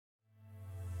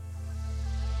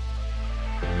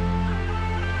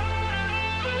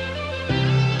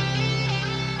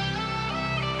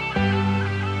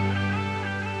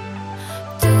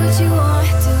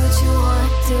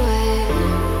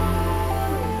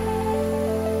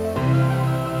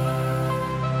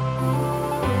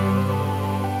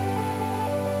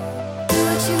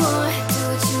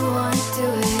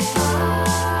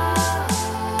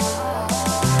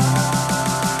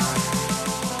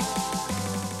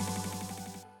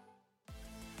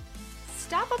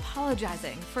Stop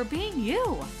apologizing for being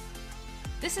you.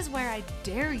 This is where I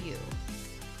dare you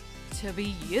to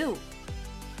be you.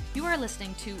 You are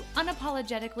listening to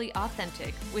Unapologetically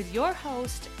Authentic with your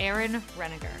host, Erin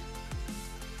Reniger.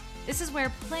 This is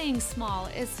where playing small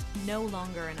is no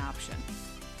longer an option.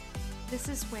 This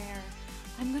is where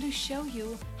I'm going to show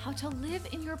you how to live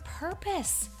in your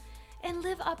purpose and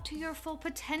live up to your full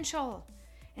potential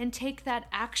and take that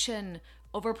action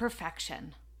over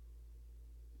perfection.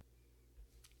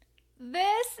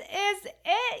 This is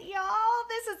it, y'all.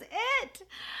 This is it.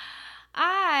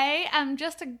 I am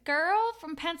just a girl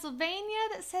from Pennsylvania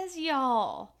that says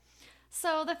y'all.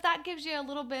 So if that gives you a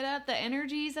little bit of the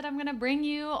energies that I'm going to bring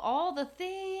you, all the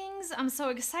things, I'm so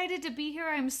excited to be here.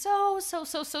 I'm so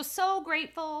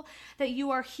grateful that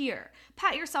you are here.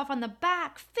 Pat yourself on the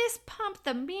back, fist pump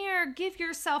the mirror, give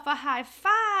yourself a high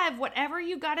five, whatever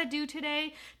you got to do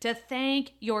today to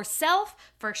thank yourself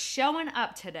for showing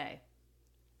up today.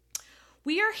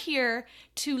 We are here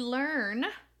to learn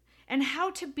and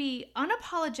how to be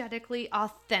unapologetically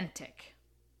authentic.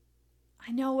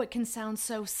 I know it can sound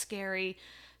so scary,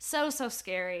 so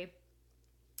scary,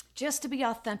 just to be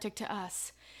authentic to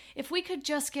us. If we could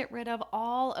just get rid of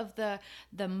all of the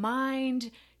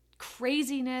mind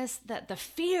craziness, the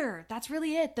fear, that's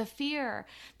really it, the fear.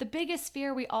 The biggest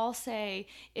fear we all say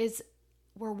is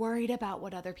we're worried about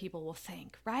what other people will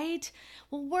think, right?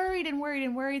 We're worried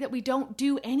that we don't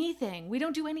do anything. We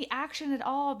don't do any action at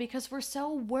all because we're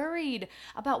so worried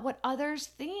about what others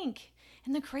think.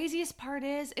 And the craziest part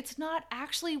is it's not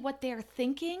actually what they're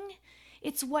thinking.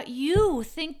 It's what you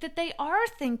think that they are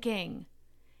thinking.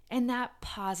 And that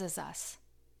pauses us.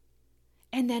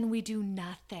 And then we do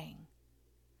nothing.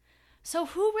 So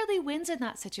who really wins in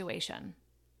that situation?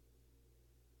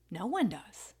 No one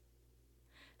does.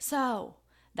 So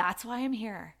that's why I'm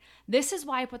here. This is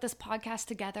why I put this podcast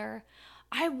together.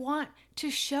 I want to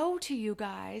show to you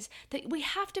guys that we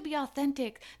have to be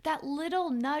authentic. That little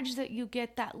nudge that you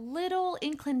get, that little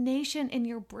inclination in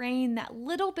your brain, that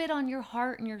little bit on your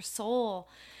heart and your soul,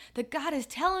 that God is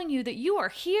telling you that you are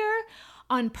here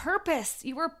on purpose.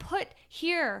 You were put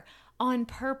here on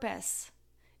purpose.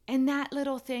 And that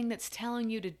little thing that's telling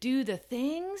you to do the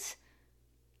things,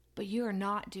 but you are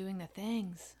not doing the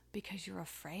things because you're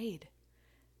afraid.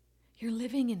 You're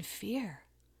living in fear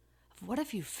of what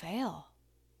if you fail?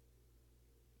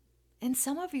 And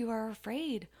some of you are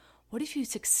afraid, what if you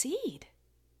succeed?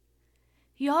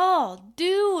 Y'all,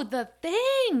 do the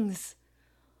things.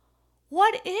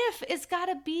 What if it's got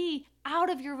to be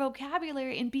out of your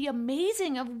vocabulary and be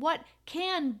amazing of what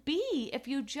can be if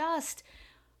you just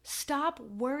stop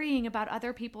worrying about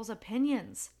other people's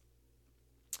opinions?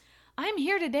 I'm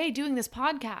here today doing this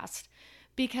podcast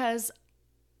because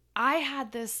I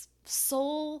had this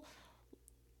soul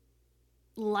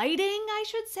lighting, I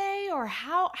should say, or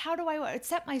how do I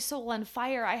set my soul on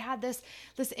fire? I had this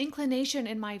inclination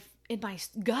in my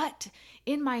gut,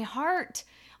 in my heart,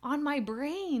 on my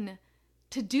brain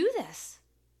to do this.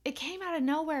 It came out of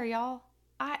nowhere, y'all.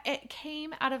 It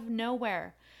came out of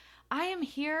nowhere. I am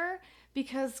here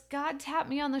because God tapped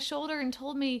me on the shoulder and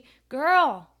told me,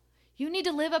 girl, you need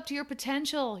to live up to your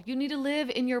potential. You need to live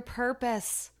in your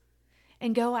purpose.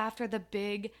 And go after the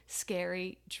big,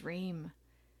 scary dream.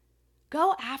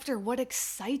 Go after what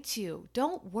excites you.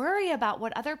 Don't worry about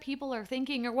what other people are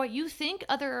thinking or what you think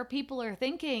other people are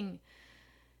thinking.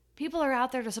 People are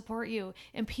out there to support you,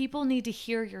 and people need to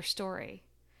hear your story.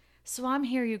 So I'm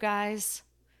here, you guys.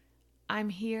 I'm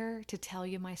here to tell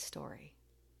you my story.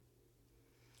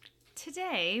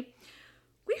 Today,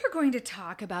 we are going to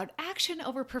talk about action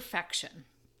over perfection.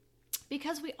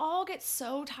 Because we all get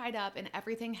so tied up in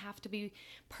everything have to be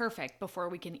perfect before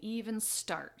we can even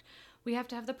start. We have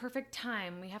to have the perfect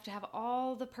time. We have to have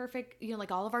all the perfect,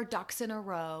 like all of our ducks in a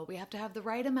row. We have to have the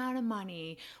right amount of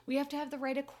money. We have to have the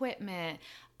right equipment.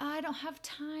 I don't have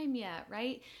time yet,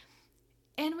 right?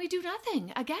 And we do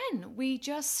nothing. Again, we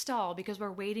just stall because we're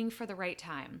waiting for the right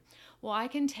time. Well, I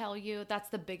can tell you that's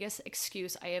the biggest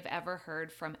excuse I have ever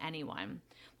heard from anyone.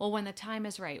 Well, when the time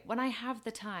is right, when I have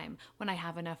the time, when I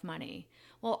have enough money.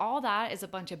 Well, all that is a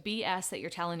bunch of BS that you're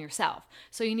telling yourself.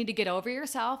 So you need to get over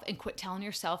yourself and quit telling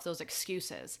yourself those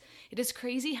excuses. It is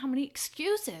crazy how many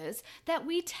excuses that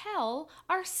we tell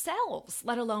ourselves,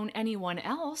 let alone anyone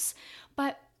else.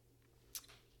 But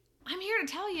I'm here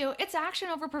to tell you it's action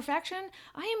over perfection.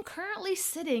 I am currently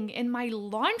sitting in my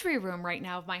laundry room right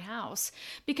now of my house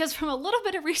because from a little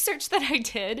bit of research that I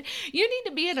did, you need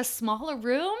to be in a smaller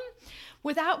room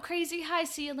without crazy high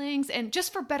ceilings and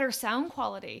just for better sound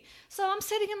quality. So I'm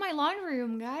sitting in my laundry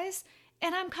room, guys,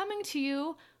 and I'm coming to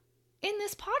you in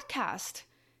this podcast.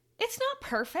 It's not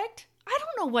perfect. I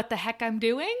don't know what the heck I'm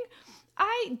doing.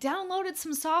 I downloaded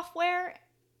some software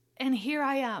and here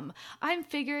I am. I'm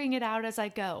figuring it out as I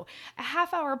go. A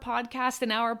half-hour podcast,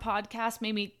 an hour podcast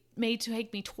may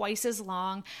take me twice as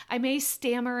long. I may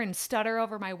stammer and stutter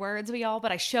over my words, y'all,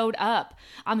 but I showed up.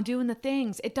 I'm doing the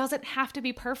things. It doesn't have to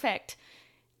be perfect.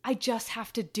 I just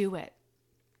have to do it.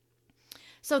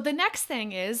 So the next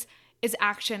thing is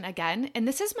action again. And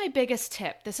this is my biggest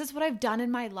tip. This is what I've done in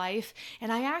my life.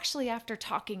 And I actually, after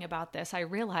talking about this, I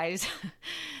realized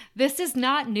this is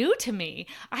not new to me.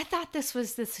 I thought this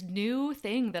was this new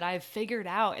thing that I've figured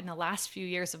out in the last few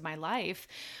years of my life.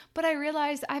 But I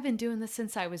realized I've been doing this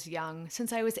since I was young,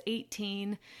 since I was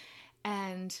 18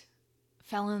 and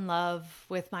fell in love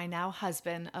with my now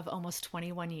husband of almost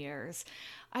 21 years.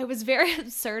 I was very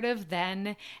assertive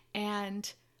then.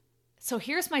 And so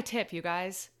here's my tip, you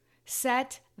guys.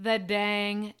 Set the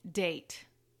dang date.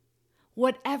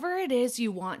 Whatever it is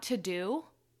you want to do,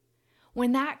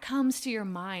 when that comes to your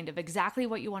mind of exactly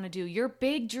what you want to do, your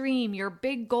big dream, your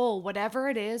big goal, whatever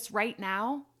it is right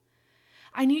now,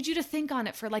 I need you to think on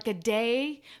it for like a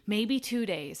day, maybe 2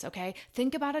 days, okay?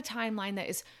 Think about a timeline that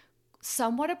is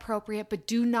somewhat appropriate, but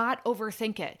do not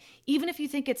overthink it. Even if you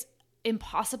think it's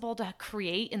impossible to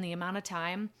create in the amount of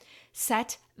time,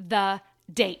 set the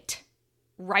date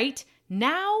right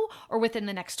now or within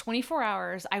the next 24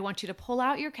 hours. I want you to pull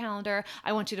out your calendar.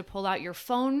 I want you to pull out your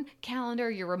phone calendar,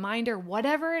 your reminder,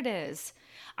 whatever it is.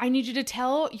 I need you to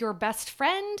tell your best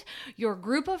friend, your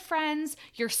group of friends,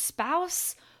 your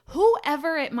spouse,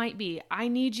 whoever it might be. I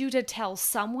need you to tell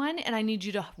someone and I need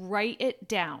you to write it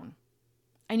down.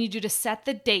 I need you to set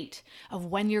the date of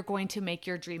when you're going to make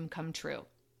your dream come true.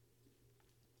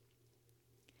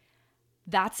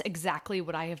 That's exactly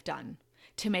what I have done.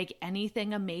 To make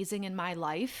anything amazing in my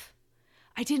life,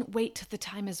 I didn't wait till the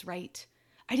time is right.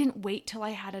 I didn't wait till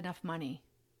I had enough money.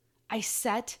 I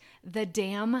set the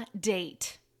damn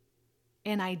date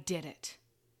and I did it.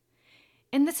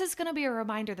 And this is going to be a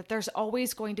reminder that there's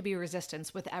always going to be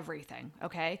resistance with everything,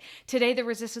 okay? Today, the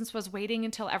resistance was waiting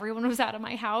until everyone was out of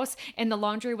my house and the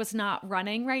laundry was not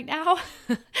running right now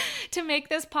to make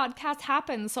this podcast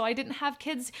happen. So I didn't have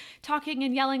kids talking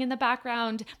and yelling in the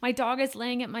background. My dog is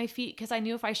laying at my feet because I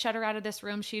knew if I shut her out of this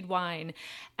room, she'd whine.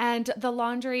 And the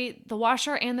laundry, the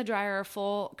washer and the dryer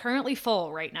are currently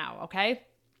full right now, okay?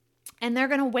 And they're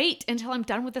going to wait until I'm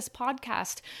done with this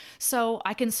podcast so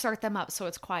I can start them up so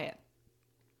it's quiet.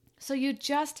 So you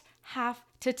just have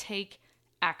to take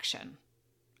action,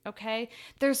 okay?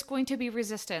 There's going to be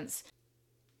resistance.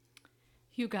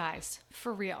 You guys,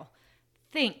 for real,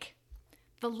 think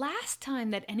the last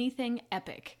time that anything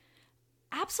epic,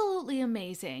 absolutely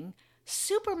amazing,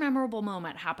 super memorable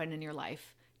moment happened in your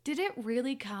life, did it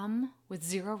really come with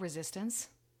zero resistance?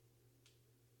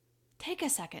 Take a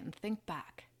second and think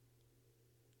back.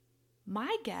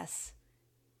 My guess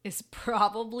is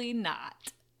probably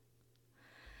not.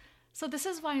 So this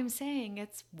is why I'm saying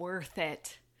it's worth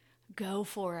it. Go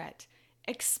for it.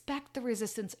 Expect the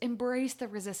resistance. Embrace the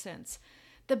resistance.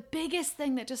 The biggest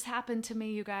thing that just happened to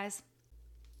me, you guys,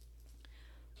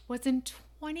 was in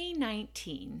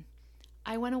 2019.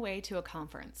 I went away to a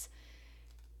conference.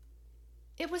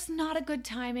 It was not a good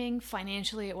timing.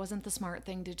 Financially, it wasn't the smart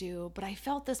thing to do, but I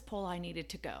felt this pull I needed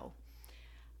to go.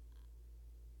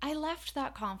 I left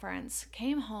that conference,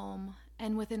 came home,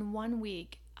 and within 1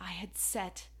 week, I had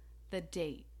set the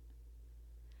date.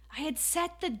 I had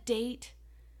set the date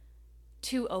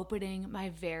to opening my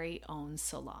very own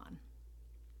salon.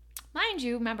 Mind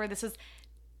you, remember this is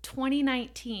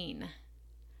 2019.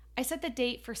 I set the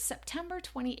date for September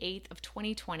 28th of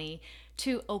 2020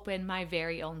 to open my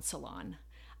very own salon.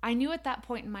 I knew at that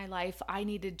point in my life I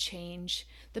needed change.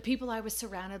 The people I was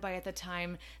surrounded by at the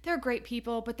time, they're great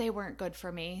people, but they weren't good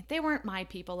for me. They weren't my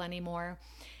people anymore.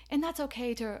 And that's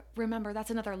okay to remember.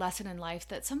 That's another lesson in life,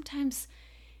 that sometimes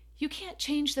you can't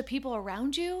change the people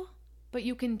around you, but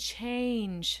you can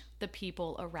change the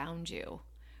people around you.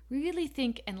 Really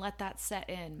think and let that set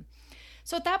in.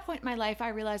 So at that point in my life, I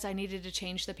realized I needed to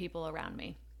change the people around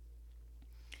me.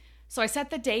 So I set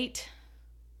the date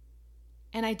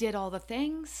and I did all the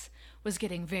things, was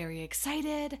getting very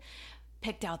excited,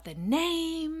 picked out the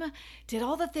name, did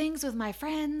all the things with my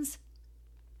friends.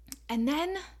 And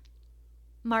then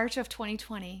March of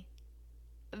 2020,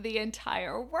 the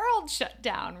entire world shut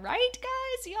down, right,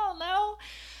 guys? Y'all know.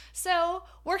 So,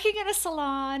 working in a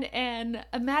salon and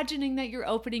imagining that you're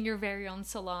opening your very own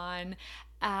salon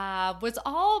was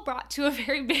all brought to a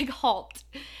very big halt.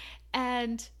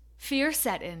 And fear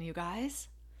set in, you guys.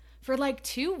 For like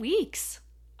 2 weeks,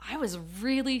 I was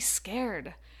really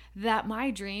scared that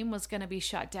my dream was going to be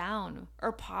shut down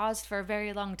or paused for a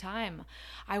very long time.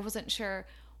 I wasn't sure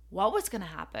what was going to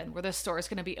happen. Were the stores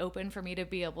going to be open for me to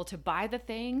be able to buy the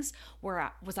things?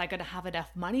 Was I going to have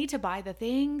enough money to buy the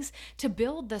things to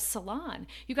build this salon?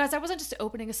 You guys, I wasn't just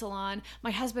opening a salon.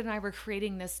 My husband and I were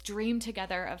creating this dream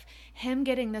together of him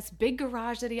getting this big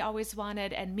garage that he always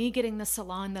wanted and me getting the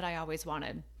salon that I always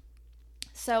wanted.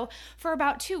 So for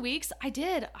about 2 weeks, I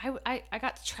did. I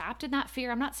got trapped in that fear.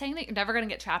 I'm not saying that you're never going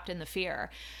to get trapped in the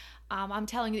fear. I'm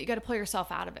telling you that you got to pull yourself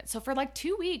out of it. So for like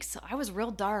 2 weeks, I was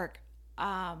real dark.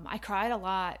 I cried a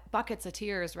lot, buckets of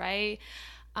tears, right?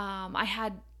 I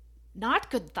had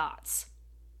not good thoughts.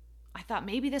 I thought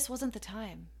maybe this wasn't the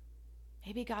time.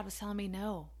 Maybe God was telling me,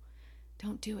 no,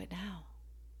 don't do it now.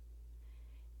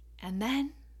 And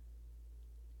then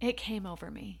it came over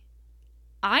me.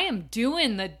 I am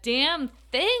doing the damn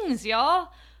things, y'all.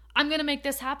 I'm going to make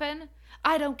this happen.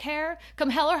 I don't care.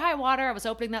 Come hell or high water, I was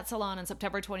opening that salon on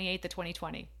September 28th of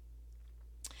 2020.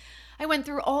 I went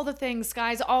through all the things,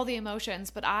 guys, all the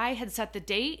emotions, but I had set the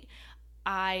date.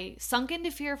 I sunk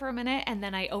into fear for a minute, and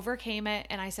then I overcame it,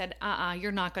 and I said,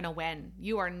 you're not going to win.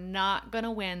 You are not going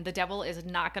to win. The devil is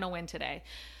not going to win today.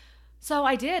 So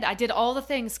I did. I did all the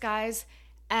things, guys,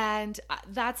 and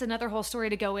that's another whole story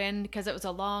to go in because it was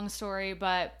a long story,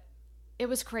 but it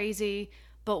was crazy,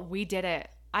 but we did it.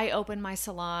 I opened my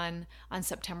salon on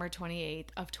September 28th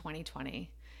of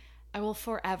 2020. I will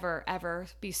forever, ever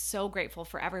be so grateful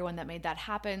for everyone that made that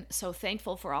happen. So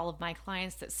thankful for all of my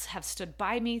clients that have stood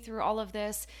by me through all of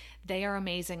this. They are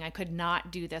amazing. I could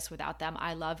not do this without them.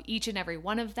 I love each and every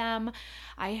one of them.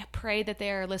 I pray that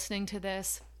they are listening to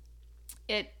this.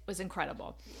 It was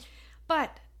incredible.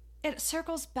 But it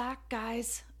circles back,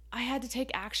 guys. I had to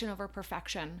take action over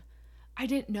perfection. I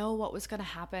didn't know what was going to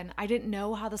happen. I didn't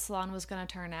know how the salon was going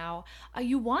to turn out.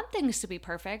 You want things to be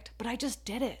perfect, but I just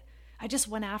did it. I just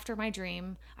went after my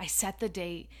dream, I set the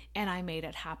date, and I made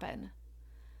it happen.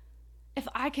 If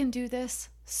I can do this,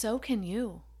 so can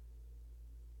you.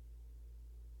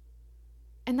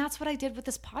 And that's what I did with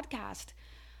this podcast.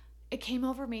 It came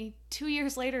over me 2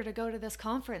 years later to go to this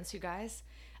conference, you guys.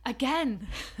 Again,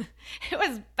 it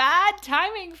was bad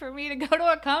timing for me to go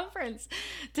to a conference,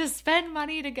 to spend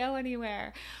money to go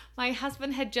anywhere. My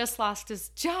husband had just lost his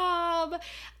job.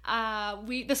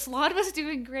 The salon was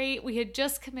doing great. We had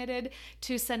just committed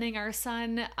to sending our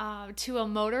son to a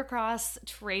motocross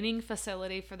training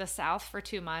facility for the South for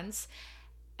 2 months.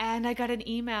 And I got an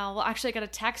email. Well, actually, I got a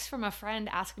text from a friend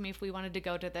asking me if we wanted to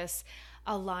go to this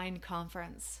Align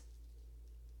conference.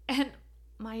 And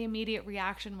my immediate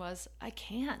reaction was, I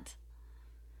can't.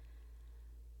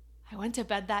 I went to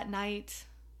bed that night.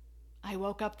 I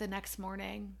woke up the next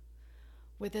morning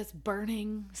with this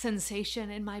burning sensation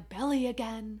in my belly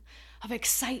again of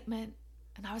excitement.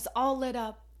 And I was all lit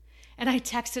up. And I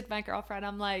texted my girlfriend.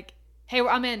 I'm like, hey,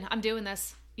 I'm in. I'm doing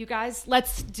this. You guys,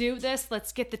 let's do this.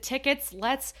 Let's get the tickets.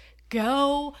 Let's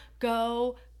go,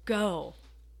 go, go.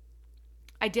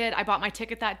 I did. I bought my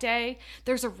ticket that day.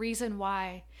 There's a reason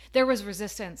why. There was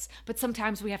resistance, but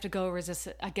sometimes we have to go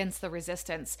against the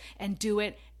resistance and do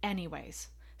it anyways.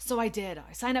 So I did.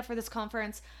 I signed up for this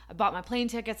conference. I bought my plane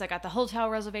tickets. I got the hotel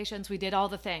reservations. We did all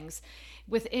the things.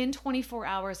 Within 24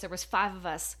 hours, there was 5 of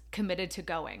us committed to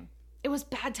going. It was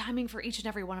bad timing for each and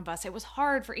every one of us. It was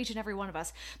hard for each and every one of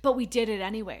us, but we did it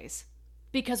anyways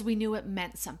because we knew it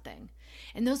meant something.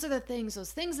 And those are the things,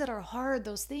 those things that are hard,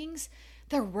 those things,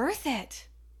 they're worth it.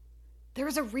 There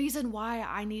was a reason why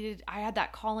I had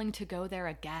that calling to go there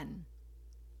again.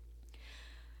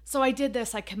 So I did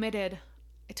this. I committed.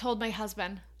 I told my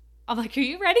husband, I'm like, are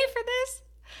you ready for this?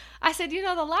 I said,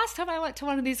 the last time I went to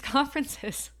one of these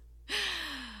conferences,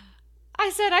 I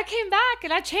said, I came back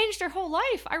and I changed our whole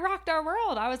life. I rocked our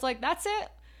world. I was like, that's it.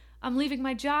 I'm leaving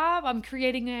my job. I'm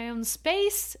creating my own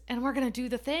space and we're going to do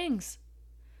the things.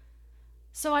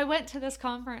 So I went to this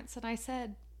conference and I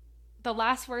said, the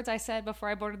last words I said before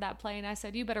I boarded that plane, I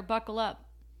said, you better buckle up.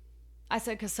 I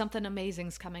said, because something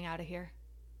amazing's coming out of here.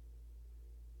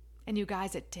 And you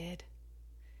guys, it did.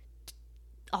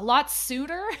 A lot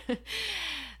sooner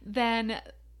than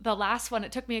the last one.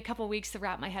 It took me a couple weeks to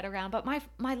wrap my head around, but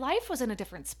my life was in a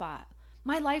different spot.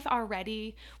 My life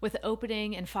already, with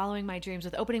opening and following my dreams,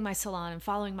 with opening my salon and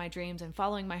following my dreams and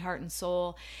following my heart and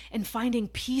soul and finding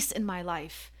peace in my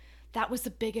life. That was the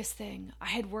biggest thing. I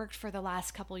had worked for the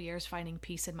last couple years finding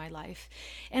peace in my life.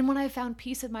 And when I found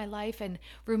peace in my life and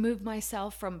removed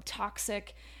myself from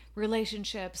toxic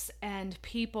relationships and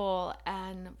people.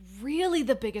 And really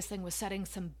the biggest thing was setting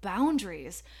some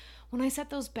boundaries. When I set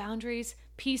those boundaries,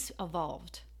 peace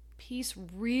evolved. Peace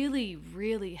really,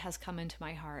 really has come into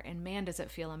my heart, and man, does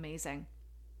it feel amazing.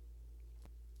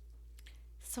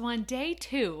 So on day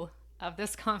 2 of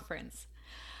this conference,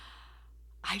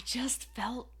 I just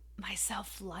felt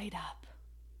myself light up.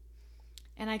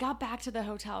 And I got back to the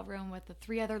hotel room with the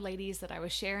 3 other ladies that I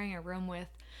was sharing a room with,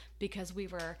 because we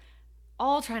were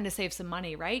all trying to save some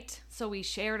money, right? So we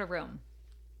shared a room.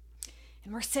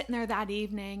 And we're sitting there that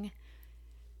evening,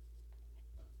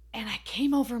 and it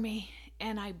came over me,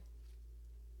 and I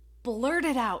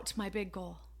blurted out my big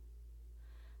goal.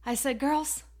 I said,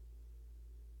 girls,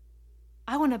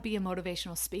 I want to be a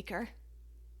motivational speaker.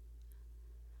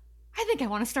 I think I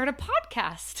want to start a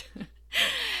podcast.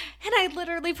 And I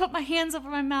literally put my hands over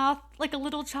my mouth like a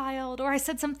little child, or I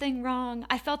said something wrong.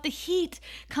 I felt the heat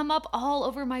come up all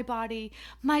over my body.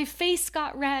 My face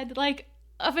got red, like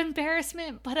of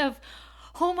embarrassment, but of,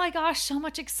 oh my gosh, so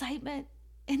much excitement.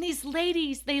 And these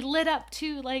ladies, they lit up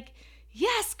too, like,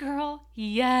 yes, girl,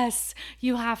 yes,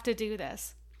 you have to do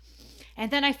this. And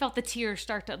then I felt the tears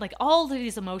start to, like, all of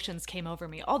these emotions came over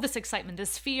me, all this excitement,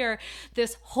 this fear,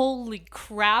 this holy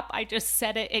crap, I just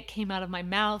said it, it came out of my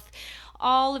mouth.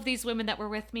 All of these women that were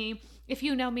with me, if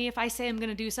you know me, if I say I'm going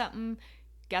to do something,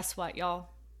 guess what, y'all?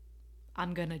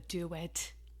 I'm going to do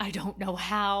it. I don't know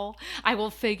how. I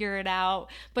will figure it out.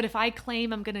 But if I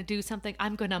claim I'm going to do something,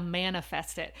 I'm going to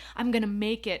manifest it. I'm going to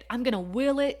make it. I'm going to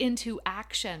will it into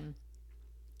action.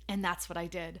 And that's what I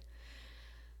did.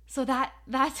 So that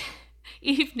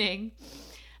evening,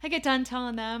 I get done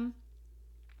telling them,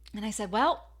 and I said,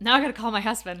 well, now I got to call my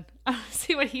husband.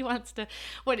 See what he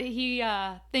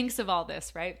thinks of all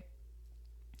this, right?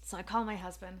 So I call my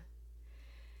husband,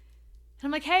 and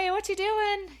I'm like, hey, what you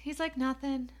doing? He's like,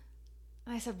 nothing.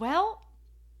 And I said, well,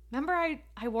 remember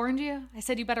I warned you? I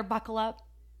said, you better buckle up.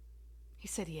 He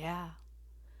said, yeah.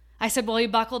 I said, well, he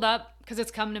buckled up because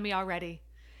it's come to me already.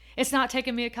 It's not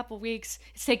taken me a couple weeks.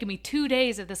 It's taken me 2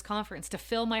 days of this conference to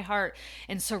fill my heart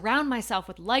and surround myself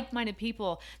with like-minded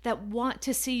people that want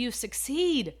to see you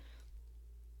succeed.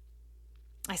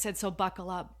 I said, so buckle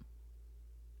up.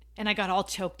 And I got all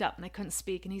choked up and I couldn't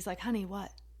speak. And he's like, honey,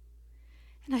 what?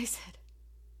 And I said,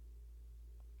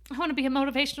 I want to be a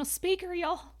motivational speaker,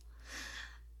 y'all.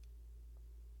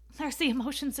 There's the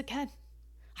emotions again.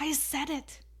 I said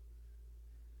it.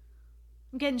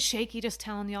 I'm getting shaky just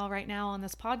telling y'all right now on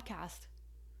this podcast.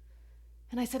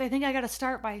 And I said, I think I got to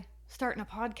start by starting a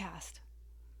podcast,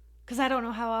 because I don't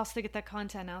know how else to get that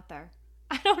content out there.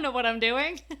 I don't know what I'm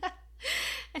doing.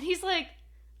 And he's like,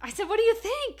 I said, what do you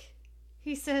think?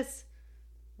 He says,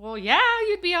 well, yeah,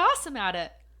 you'd be awesome at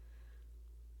it.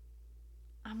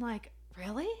 I'm like,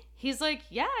 really? He's like,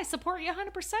 yeah, I support you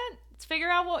 100%. Let's figure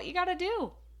out what you got to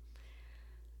do.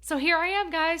 So here I am,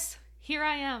 guys. Here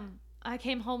I am. I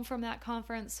came home from that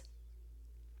conference.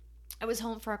 I was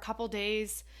home for a couple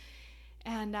days,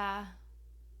 and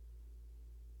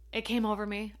it came over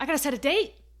me. I got to set a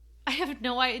date. I have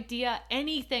no idea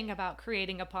anything about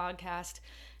creating a podcast.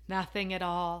 Nothing at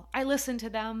all. I listened to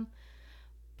them,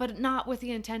 but not with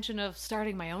the intention of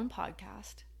starting my own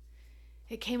podcast.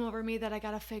 It came over me that I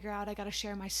got to figure out, I got to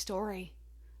share my story.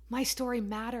 My story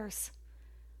matters.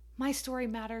 My story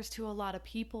matters to a lot of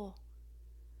people.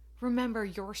 Remember,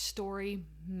 your story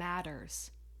matters.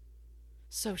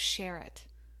 So share it.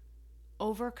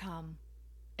 Overcome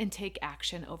and take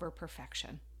action over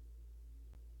perfection.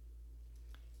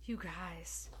 You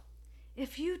guys,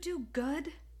 if you do good,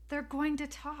 they're going to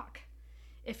talk.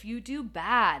 If you do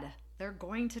bad, they're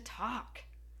going to talk.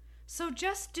 So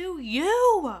just do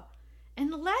you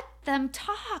and let them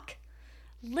talk.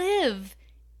 Live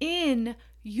in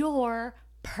your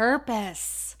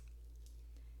purpose.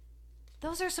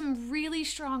 Those are some really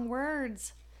strong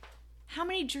words. How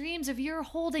many dreams of you are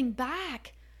holding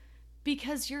back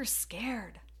because you're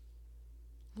scared?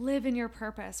 Live in your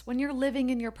purpose. When you're living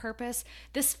in your purpose,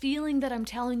 this feeling that I'm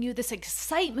telling you, this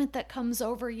excitement that comes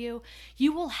over you,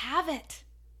 you will have it.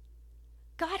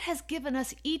 God has given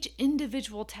us each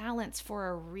individual talents for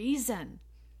a reason.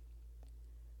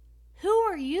 Who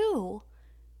are you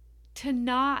to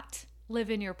not live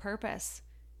in your purpose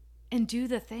and do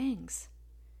the things?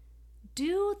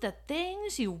 Do the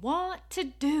things you want to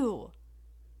do.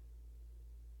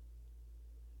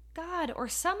 God or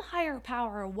some higher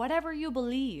power, or whatever you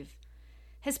believe,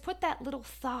 has put that little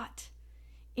thought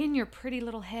in your pretty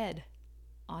little head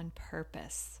on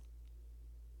purpose.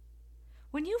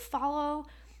 When you follow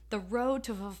the road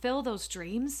to fulfill those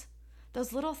dreams,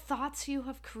 those little thoughts, you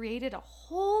have created a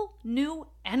whole new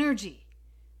energy.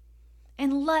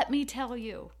 And let me tell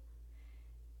you,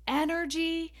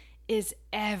 Energy is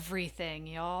everything,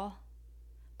 y'all.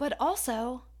 But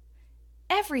also,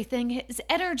 everything is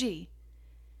energy.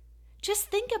 Just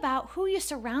think about who you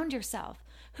surround yourself.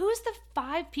 Who's the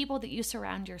 5 people that you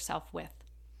surround yourself with?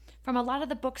 From a lot of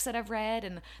the books that I've read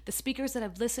and the speakers that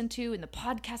I've listened to and the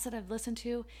podcasts that I've listened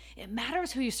to, it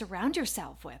matters who you surround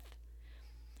yourself with.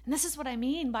 And this is what I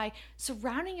mean by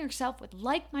surrounding yourself with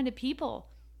like-minded people.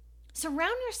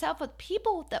 Surround yourself with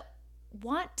people that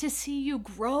want to see you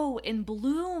grow and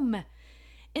bloom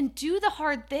and do the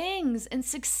hard things and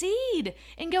succeed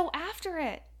and go after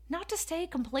it, not to stay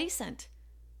complacent.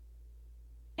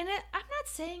 And I'm not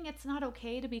saying it's not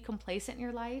okay to be complacent in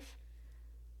your life,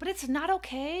 but it's not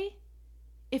okay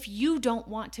if you don't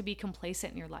want to be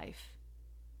complacent in your life.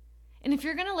 And if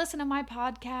you're going to listen to my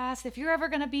podcast, if you're ever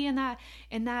going to be in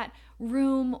that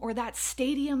room or that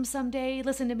stadium someday,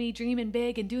 listen to me dreaming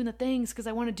big and doing the things because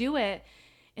I want to do it,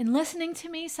 and listening to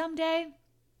me someday,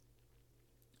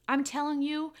 I'm telling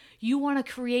you, you want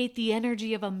to create the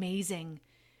energy of amazing.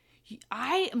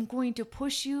 I am going to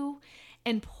push you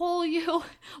and pull you,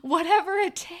 whatever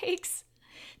it takes,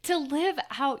 to live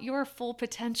out your full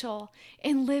potential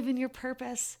and live in your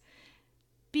purpose,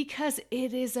 because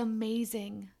it is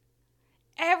amazing.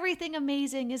 Everything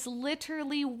amazing is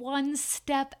literally one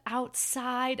step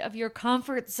outside of your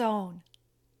comfort zone.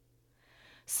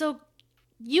 So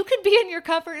you could be in your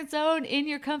comfort zone, in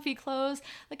your comfy clothes.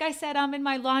 Like I said, I'm in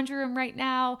my laundry room right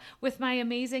now with my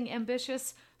amazing,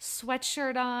 ambitious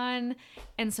sweatshirt on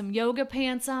and some yoga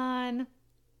pants on.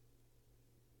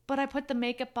 But I put the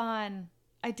makeup on.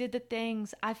 I did the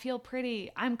things. I feel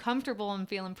pretty. I'm comfortable and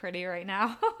feeling pretty right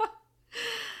now.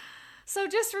 So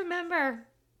just remember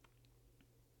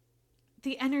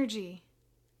the energy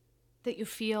that you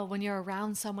feel when you're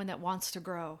around someone that wants to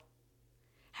grow.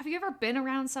 Have you ever been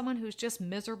around someone who's just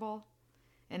miserable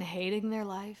and hating their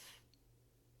life?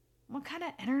 What kind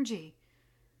of energy?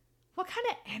 What kind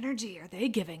of energy are they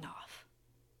giving off?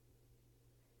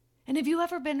 And have you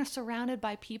ever been surrounded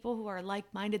by people who are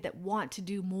like-minded that want to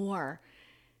do more,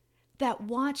 that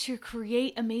want to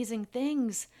create amazing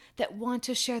things, that want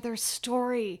to share their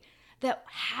story, that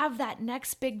have that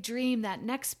next big dream, that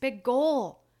next big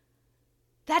goal?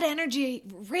 That energy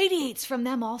radiates from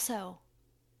them also.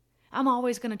 I'm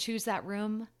always going to choose that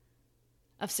room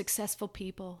of successful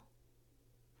people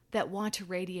that want to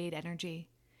radiate energy,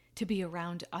 to be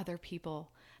around other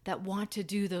people that want to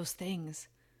do those things.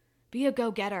 Be a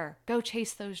go-getter. Go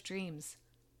chase those dreams.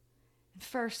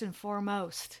 First and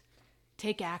foremost,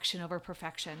 take action over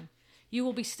perfection. You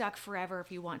will be stuck forever if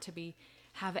you want to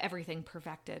have everything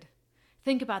perfected.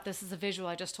 Think about this as a visual.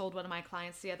 I just told one of my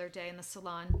clients the other day in the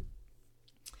salon.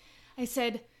 I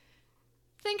said,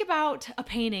 think about a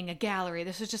painting, a gallery.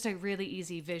 This is just a really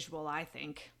easy visual, I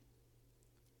think.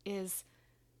 Is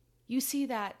you see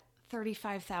that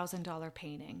 $35,000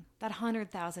 painting, that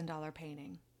 $100,000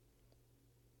 painting.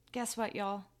 Guess what,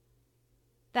 y'all?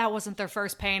 That wasn't their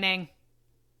first painting.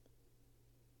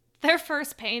 Their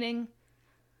first painting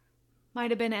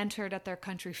might have been entered at their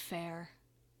country fair.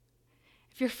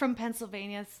 If you're from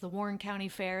Pennsylvania, it's the Warren County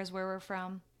Fair is where we're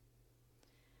from.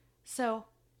 So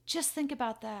just think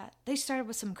about that. They started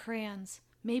with some crayons,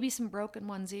 maybe some broken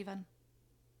ones even.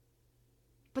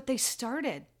 But they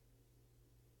started.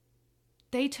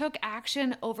 They took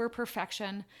action over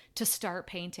perfection to start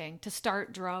painting, to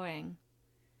start drawing.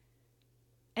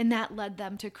 And that led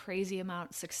them to crazy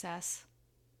amount of success.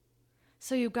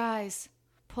 So you guys,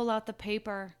 pull out the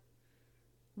paper.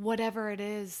 Whatever it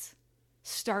is,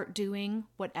 start doing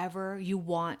whatever you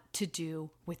want to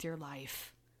do with your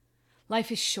life.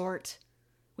 Life is short.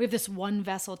 We have this one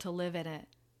vessel to live in it.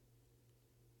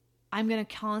 I'm going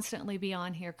to constantly be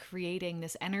on here creating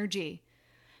this energy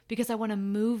because I want to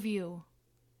move you.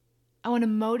 I want to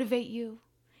motivate you,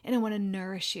 and I want to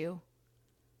nourish you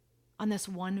on this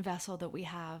one vessel that we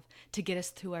have to get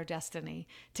us to our destiny,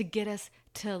 to get us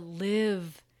to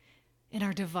live in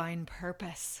our divine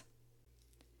purpose.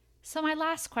 So my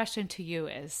last question to you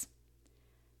is,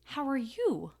 how are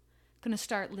you going to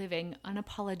start living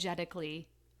unapologetically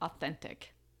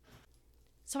authentic?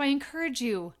 So I encourage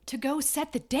you to go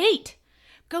set the date.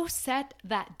 Go set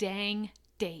that dang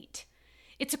date.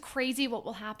 It's crazy what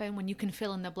will happen when you can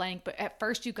fill in the blank, but at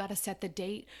first you got to set the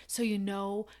date so you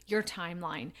know your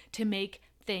timeline to make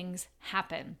things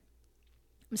happen.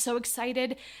 I'm so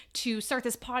excited to start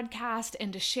this podcast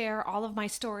and to share all of my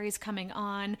stories coming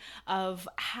on of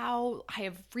how I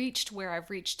have reached where I've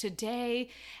reached today.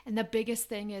 And the biggest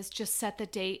thing is just set the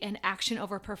date and action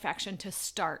over perfection to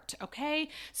start, okay?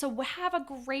 So have a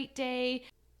great day.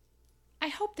 I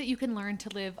hope that you can learn to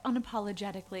live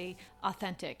unapologetically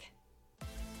authentic.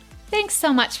 Thanks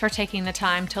so much for taking the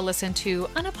time to listen to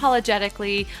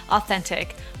Unapologetically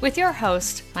Authentic with your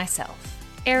host, myself,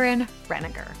 Erin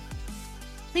Reniger.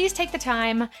 Please take the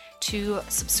time to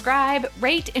subscribe,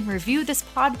 rate, and review this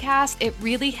podcast. It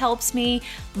really helps me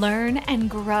learn and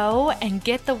grow and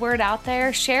get the word out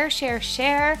there.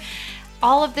 Share.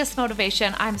 All of this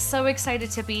motivation. I'm so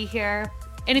excited to be here.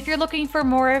 And if you're looking for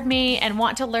more of me and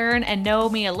want to learn and know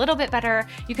me a little bit better,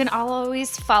 you can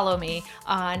always follow me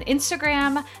on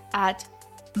Instagram at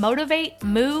Motivate,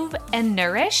 Move, and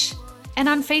Nourish. And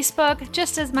on Facebook,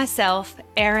 just as myself,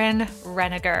 Erin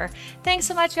Reniger. Thanks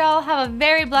so much, y'all. Have a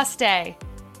very blessed day.